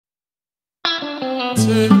Hello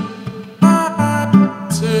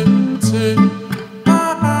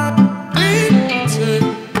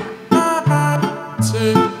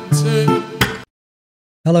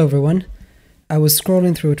everyone, I was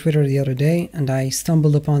scrolling through Twitter the other day and I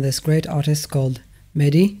stumbled upon this great artist called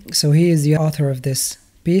Meddy. So he is the author of this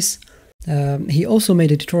piece. He also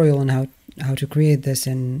made a tutorial on how to create this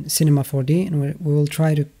in Cinema 4D, and we will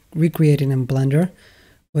try to recreate it in Blender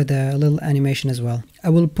with a little animation as well. I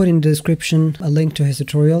will put in the description a link to his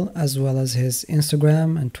tutorial as well as his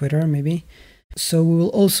Instagram and Twitter maybe. So we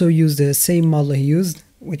will also use the same model he used,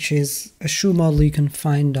 which is a shoe model you can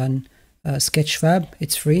find on sketchfab.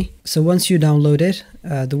 It's free. So once you download it,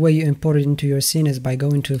 the way you import it into your scene is by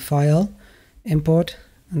going to File, Import,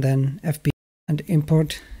 and then FB, and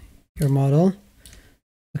import your model.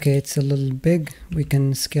 Okay, it's a little big. We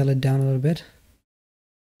can scale it down a little bit.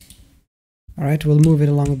 Alright, we'll move it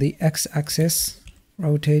along the x-axis,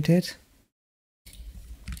 rotate it.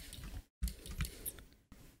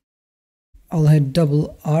 I'll hit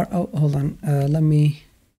double R. Oh, hold on. Let me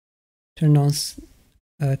turn on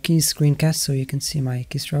key screencast so you can see my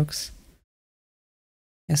keystrokes.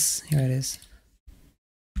 Yes, here it is.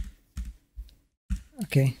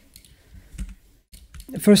 Okay.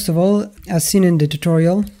 First of all, as seen in the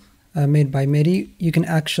tutorial made by Meddy, you can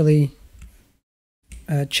actually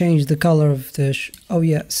change the color of the oh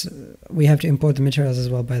yes, we have to import the materials as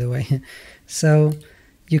well, by the way. So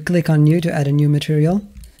you click on new to add a new material.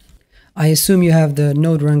 I assume you have the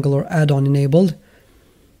Node Wrangler add-on enabled.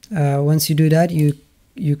 Once you do that,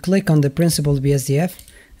 you click on the principled BSDF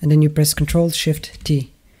and then you press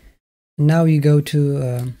Ctrl-Shift-T. Now you go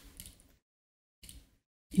to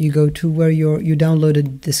where you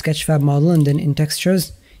downloaded the sketchfab model, and then in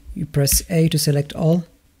textures you press A to select all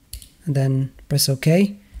and then press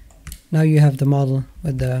OK. Now you have the model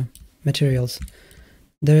with the materials.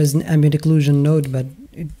 There is an ambient occlusion node, but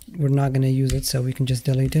we're not going to use it, so we can just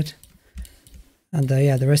delete it. And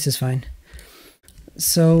yeah, the rest is fine.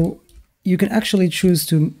 So you can actually choose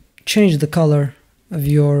to change the color of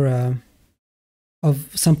your of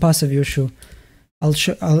some parts of your shoe.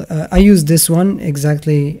 I use this one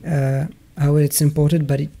exactly how it's imported,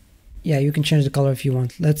 but yeah, you can change the color if you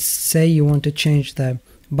want. Let's say you want to change the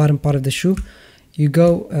bottom part of the shoe. You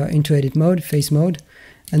go into edit mode, face mode,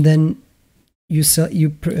 and then you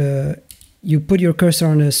put your cursor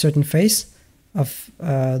on a certain face of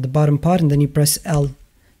the bottom part, and then you press L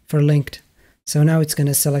for linked. So now it's going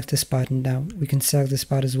to select this part, and now we can select this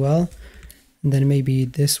part as well, and then maybe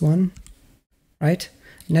this one, right?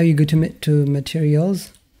 Now you go to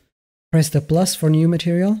materials, press the plus for new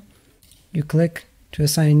material, you click to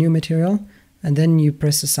assign a new material, and then you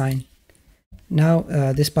press assign. Now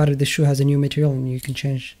this part of the shoe has a new material, and you can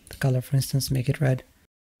change the color, for instance, make it red.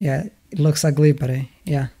 Yeah, it looks ugly, but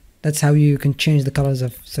yeah, that's how you can change the colors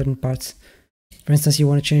of certain parts. For instance, you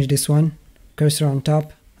want to change this one, cursor on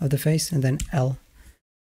top of the face, and then L.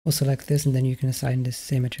 We'll select this, and then you can assign this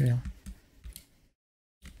same material.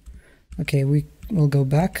 Okay, we will go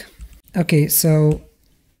back. Okay, so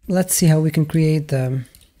let's see how we can create the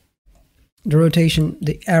rotation,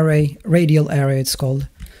 the array, radial array it's called.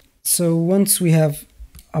 So once we have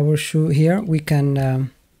our shoe here, we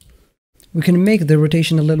can make the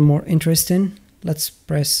rotation a little more interesting. Let's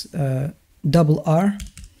press double R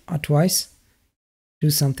or twice.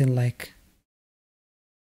 Do something like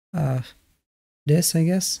this, I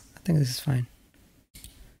guess. I think this is fine.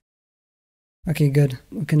 Okay, good.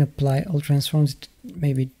 We can apply all transforms. It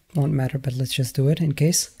maybe won't matter, but let's just do it in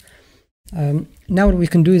case. Now what we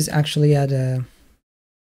can do is actually add a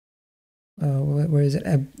where is it?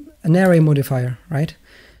 An array modifier, right?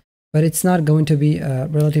 But it's not going to be a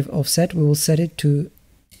relative offset. We will set it to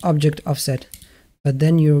object offset. But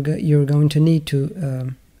then you're going to need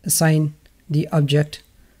to assign the object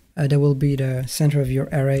that will be the center of your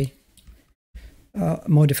array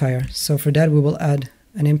modifier. So for that we will add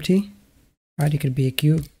an empty. Right, it could be a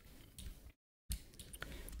cube.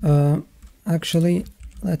 Actually,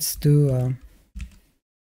 let's do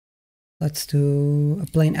a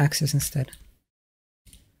plain axis instead.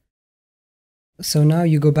 So now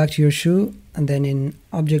you go back to your shoe, and then in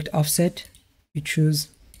object offset you choose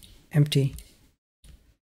empty.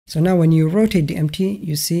 So now when you rotate the empty,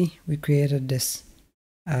 you see we created this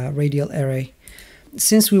radial array.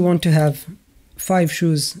 Since we want to have 5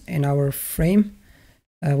 shoes in our frame,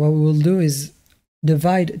 what we will do is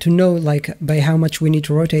divide to know like by how much we need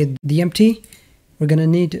to rotate the empty. We're going to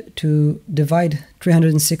need to divide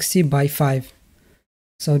 360 by 5.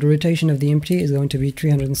 So the rotation of the empty is going to be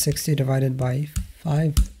 360 divided by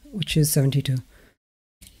 5, which is 72.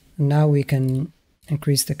 And now we can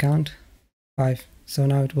increase the count 5. So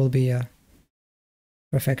now it will be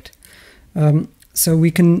Perfect. So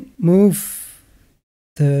we can move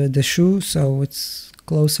the shoe so it's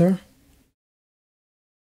closer.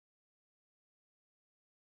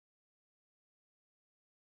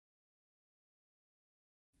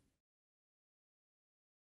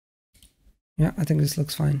 Yeah, I think this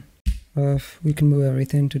looks fine. We can move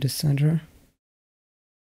everything to the center.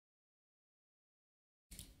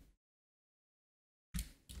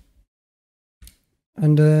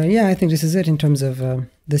 And yeah, I think this is it in terms of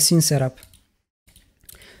the scene setup.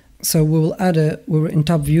 So we will add we're in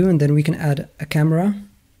top view, and then we can add a camera.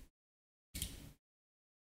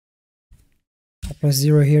 I'll press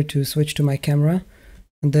 0 here to switch to my camera,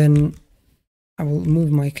 and then I will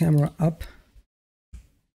move my camera up.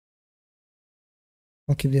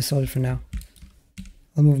 I'll keep this solid for now.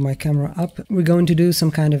 I'll move my camera up. We're going to do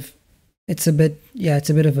some kind of, it's a bit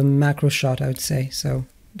of a macro shot, I would say. So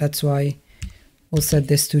that's why we'll set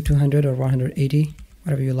this to 200 or 180,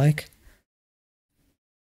 whatever you like.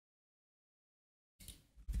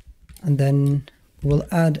 And then we'll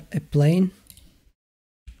add a plane,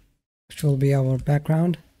 which will be our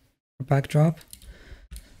background or backdrop.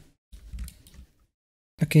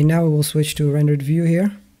 Okay, now we will switch to rendered view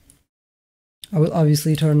here. I will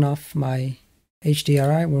obviously turn off my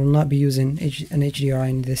HDRI. We will not be using an HDRI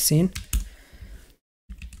in this scene.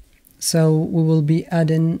 So we will be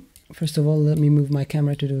adding, first of all, let me move my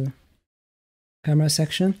camera to the camera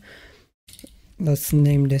section. Let's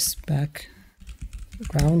name this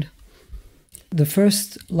background. The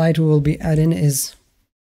first light we will be adding is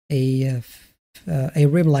a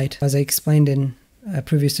rim light, as I explained in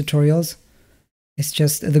previous tutorials. It's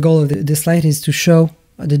just the goal of this light is to show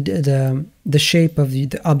the shape of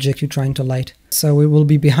the object you're trying to light. So it will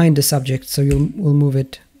be behind the subject, so we'll move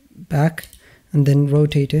it back and then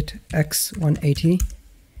rotate it x 180.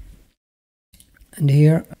 And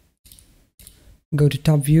here, go to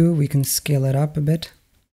top view, we can scale it up a bit.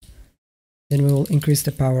 Then we will increase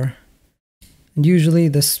the power. And usually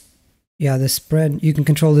the spread, you can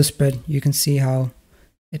control the spread. You can see how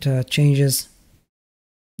it changes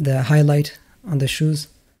the highlight on the shoes.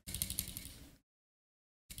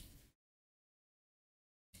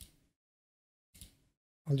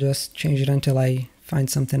 I'll just change it until I find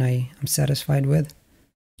something I'm satisfied with.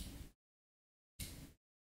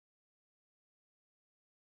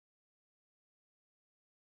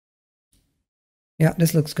 Yeah,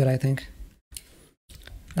 this looks good, I think.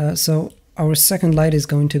 So our second light is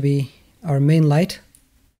going to be our main light.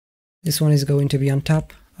 This one is going to be on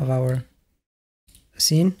top of our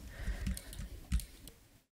scene.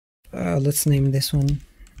 Let's name this one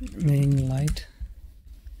main light.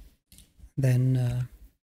 Then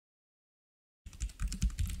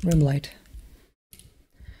rim light.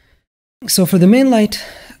 So for the main light,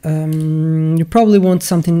 you probably want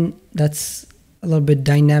something that's a little bit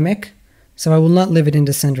dynamic. So I will not leave it in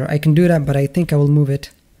the center. I can do that, but I think I will move it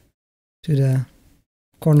to the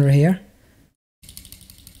corner here.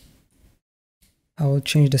 I will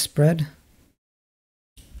change the spread.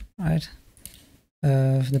 Right.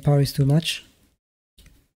 If the power is too much.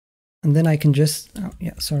 And then I can just, oh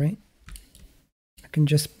yeah, sorry. I can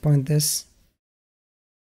just point this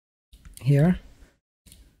here.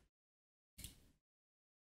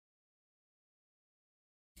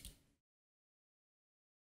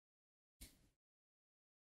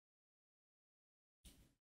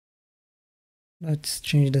 Let's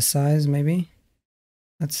change the size maybe.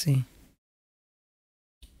 Let's see.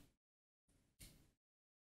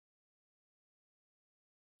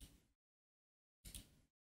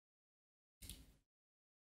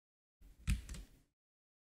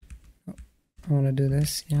 Oh, I want to do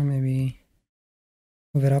this. Yeah, maybe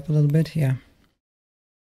move it up a little bit. Yeah.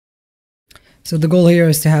 So the goal here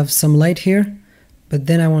is to have some light here, but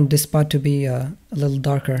then I want this spot to be a little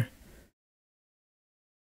darker.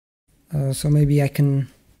 So maybe I can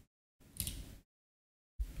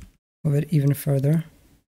move it even further.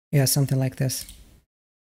 Yeah, something like this.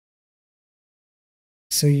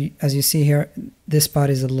 So as you see here, this spot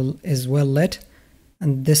is well lit,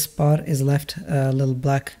 and this spot is left a little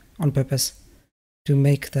black on purpose to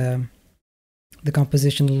make the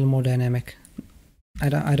composition a little more dynamic. I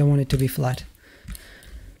don't want it to be flat.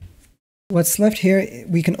 What's left here,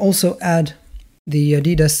 we can also add the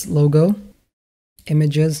Adidas logo,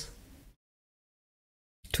 images,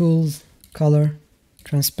 tools, color,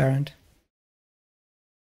 transparent.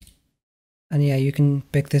 And yeah, you can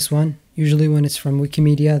pick this one. Usually when it's from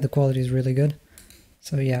Wikimedia, the quality is really good.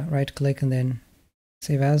 So yeah, right click and then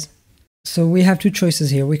save as. So we have two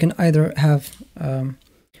choices here. We can either have,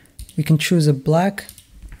 we can choose a black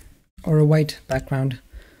or a white background.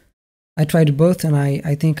 I tried both and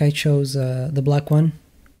I think I chose the black one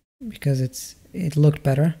because it looked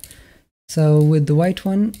better. So with the white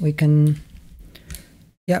one, we can,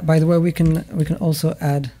 yeah, by the way, we can also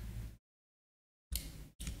add,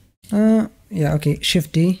 yeah, okay,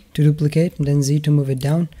 Shift D to duplicate and then Z to move it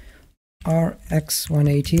down, RX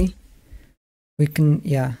 180. We can,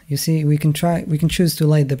 yeah, you see, we can choose to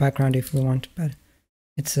light the background if we want, but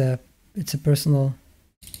it's a personal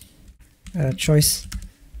choice.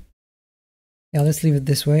 Yeah, let's leave it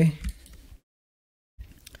this way.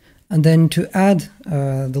 And then to add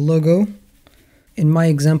the logo, in my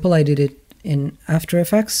example, I did it in After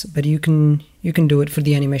Effects, but you can do it for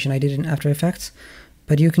the animation. I did it in After Effects,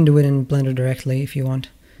 but you can do it in Blender directly if you want.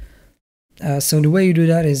 So the way you do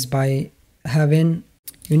that is by having,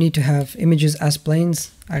 you need to have images as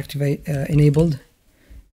planes enabled,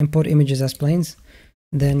 import images as planes,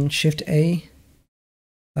 then Shift A,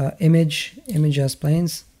 image as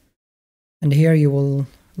planes, and here you will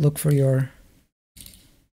look for your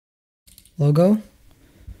logo.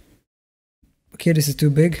 Okay, this is too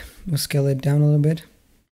big. We'll scale it down a little bit.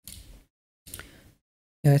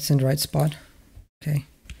 Yeah, it's in the right spot. Okay.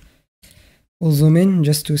 We'll zoom in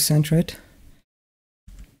just to center it.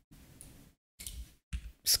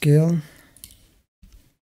 Scale.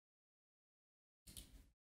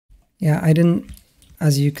 Yeah, I didn't,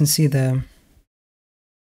 as you can see, even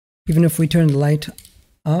if we turn the light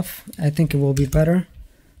off, I think it will be better.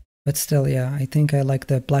 But still, yeah, I think I like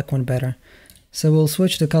the black one better. So we'll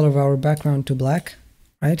switch the color of our background to black,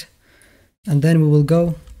 right? And then we will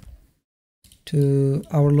go to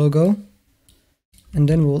our logo, and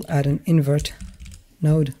then we'll add an invert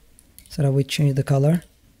node so that we change the color.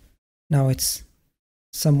 Now it's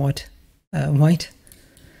somewhat white.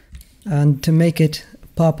 And to make it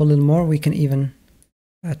pop a little more, we can even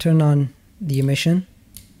turn on the emission.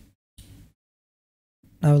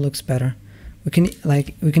 Now it looks better. We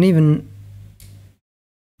can even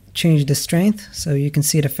change the strength, so you can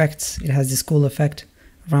see it has this cool effect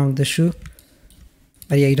around the shoe.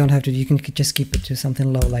 But yeah, you don't have to, you can just keep it to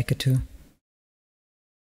something low like a 2.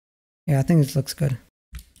 Yeah, I think it looks good.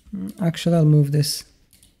 Actually, I'll move this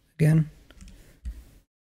again.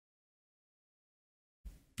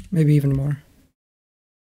 Maybe even more.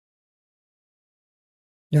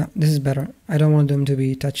 Yeah, this is better. I don't want them to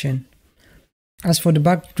be touching. As for the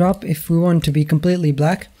backdrop, if we want to be completely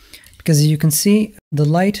black, because as you can see, the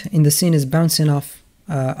light in the scene is bouncing off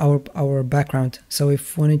our background. So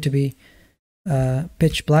if we want it to be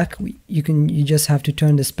pitch black, you just have to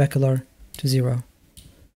turn the specular to 0.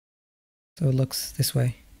 So it looks this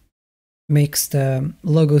way. Makes the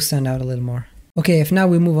logo stand out a little more. Okay, if now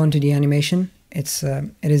we move on to the animation, it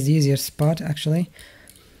is the easiest spot actually.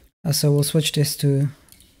 So we'll switch this to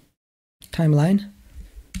timeline.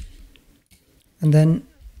 And then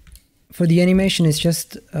for the animation, it's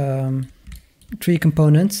just 3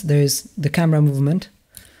 components. There's the camera movement.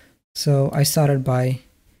 So I started by,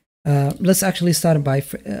 let's actually start by,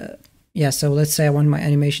 yeah, so let's say I want my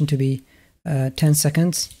animation to be 10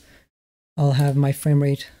 seconds. I'll have my frame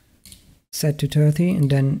rate set to 30, and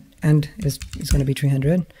then end is going to be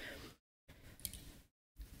 300.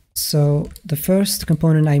 So the first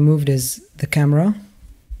component I moved is the camera.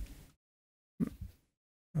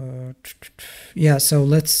 Yeah, so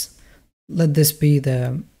let this be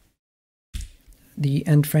the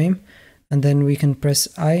end frame, and then we can press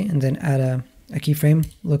I and then add a keyframe,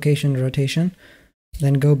 location, rotation,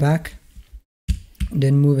 then go back,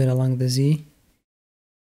 then move it along the Z.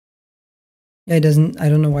 Yeah, it doesn't, I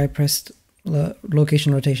don't know why I pressed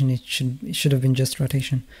location, rotation. It should have been just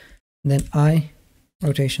rotation. And then I,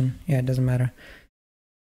 rotation. Yeah, it doesn't matter.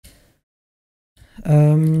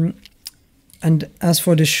 And as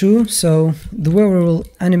for the shoe, so the way we will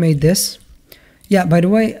animate this, yeah, by the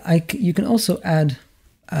way, you can also add,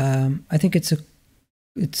 I think it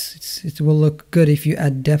will look good if you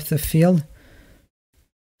add depth of field.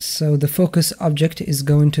 So the focus object is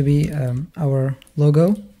going to be our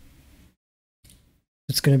logo.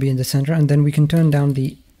 It's going to be in the center, and then we can turn down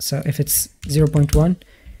so if it's 0.1, it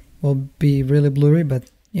will be really blurry,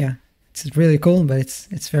 but yeah, it's really cool, but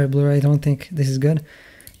it's very blurry. I don't think this is good.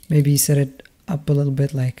 Maybe set it up a little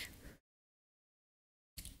bit, like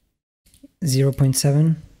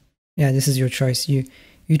 0.7. Yeah, this is your choice. You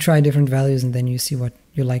try different values and then you see what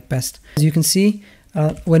you like best. As you can see,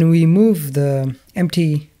 when we move the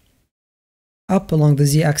empty up along the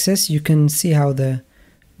z-axis, you can see how the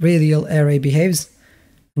radial array behaves,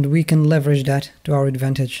 and we can leverage that to our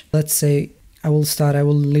advantage. Let's say I will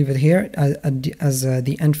leave it here as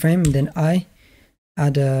the end frame, and then I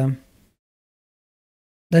add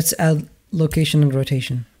let's add location and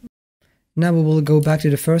rotation. Now we will go back to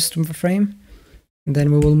the first frame, and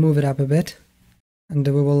then we will move it up a bit, and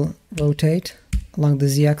we will rotate along the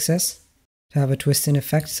z-axis to have a twisting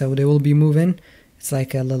effect, so they will be moving. It's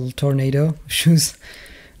like a little tornado of shoes.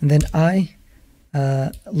 And then I,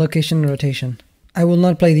 location and rotation. I will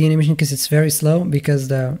not play the animation because it's very slow, because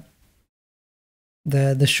the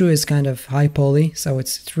shoe is kind of high poly, so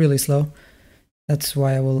it's really slow. That's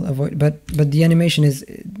why I will avoid, but the animation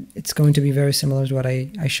it's going to be very similar to what I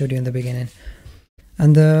showed you in the beginning.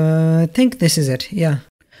 And I think this is it. Yeah.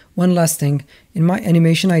 One last thing, in my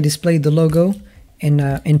animation I displayed the logo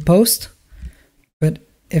in post, but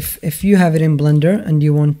if you have it in Blender and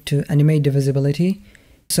you want to animate the visibility,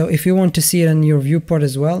 so if you want to see it on your viewport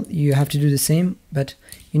as well, you have to do the same, but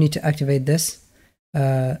you need to activate this,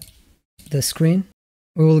 the screen.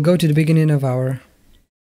 We will go to the beginning of our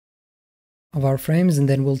frames, and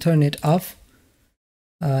then we'll turn it off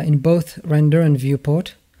in both render and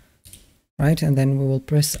viewport, right? And then we will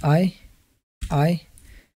press I, and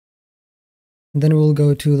then we'll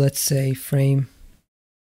go to, let's say, frame,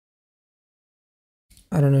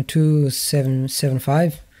 I don't know,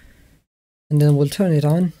 2775, and then we'll turn it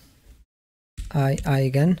on, I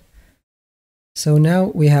again. So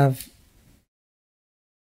now we have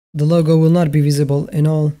the logo will not be visible in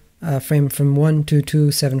all frame from 1 to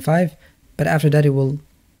 275, but after that it will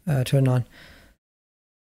turn on.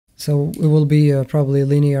 So it will be probably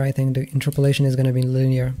linear. I think the interpolation is going to be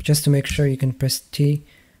linear. Just to make sure, you can press T.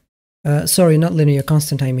 Sorry, not linear,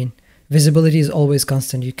 constant. I mean, visibility is always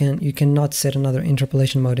constant. You cannot set another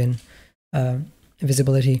interpolation mode in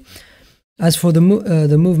visibility. As for the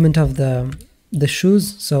movement of the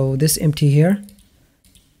shoes, so this empty here,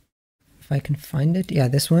 if I can find it, yeah,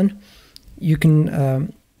 this one, you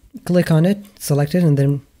can click on it, select it, and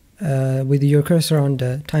then with your cursor on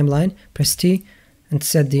the timeline, press T and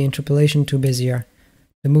set the interpolation to Bezier.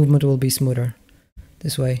 The movement will be smoother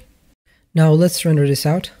this way. Now let's render this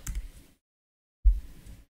out.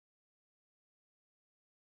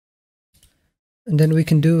 And then we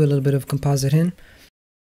can do a little bit of compositing.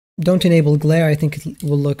 Don't enable glare, I think it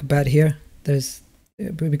will look bad here.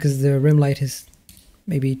 Because the rim light is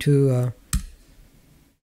maybe too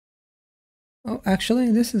oh, actually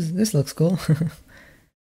this looks cool.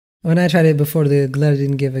 When I tried it before, the glare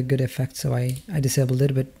didn't give a good effect, so I disabled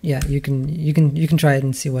it. But yeah, you can try it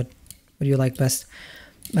and see what you like best.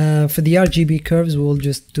 For the RGB curves, we'll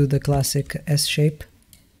just do the classic S shape.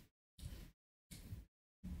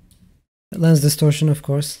 Lens distortion, of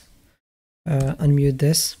course. Unmute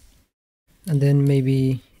this, and then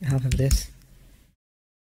maybe half of this.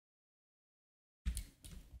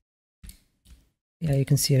 Yeah, you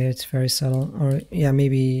can see it, it's very subtle. Or yeah,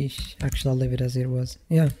 maybe actually I'll leave it as it was.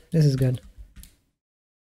 Yeah, this is good.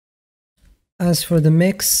 As for the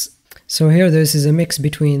mix, so here this is a mix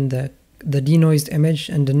between the denoised image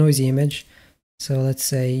and the noisy image. So let's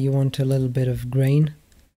say you want a little bit of grain.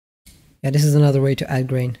 Yeah, this is another way to add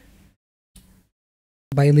grain.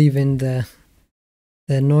 By leaving the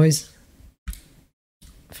noise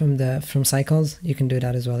from cycles, you can do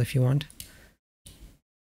that as well if you want.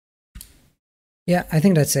 Yeah, I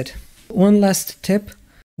think that's it. One last tip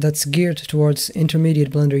that's geared towards intermediate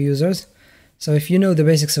Blender users. So if you know the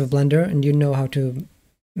basics of Blender and you know how to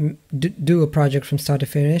do a project from start to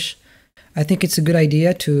finish, I think it's a good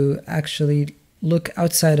idea to actually look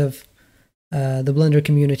outside of the Blender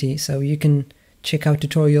community. So you can check out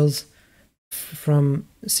tutorials from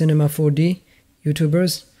Cinema 4D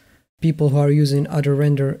YouTubers, people who are using other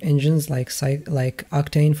render engines like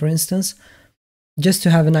Octane, for instance, just to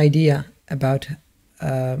have an idea about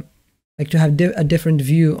like to have a different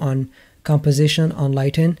view on composition, on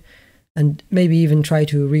lighting, and maybe even try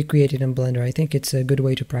to recreate it in Blender. I think it's a good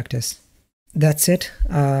way to practice. That's it.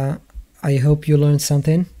 I hope you learned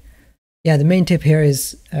something. Yeah, the main tip here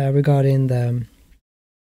is regarding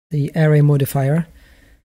the array modifier.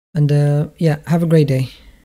 And yeah, have a great day.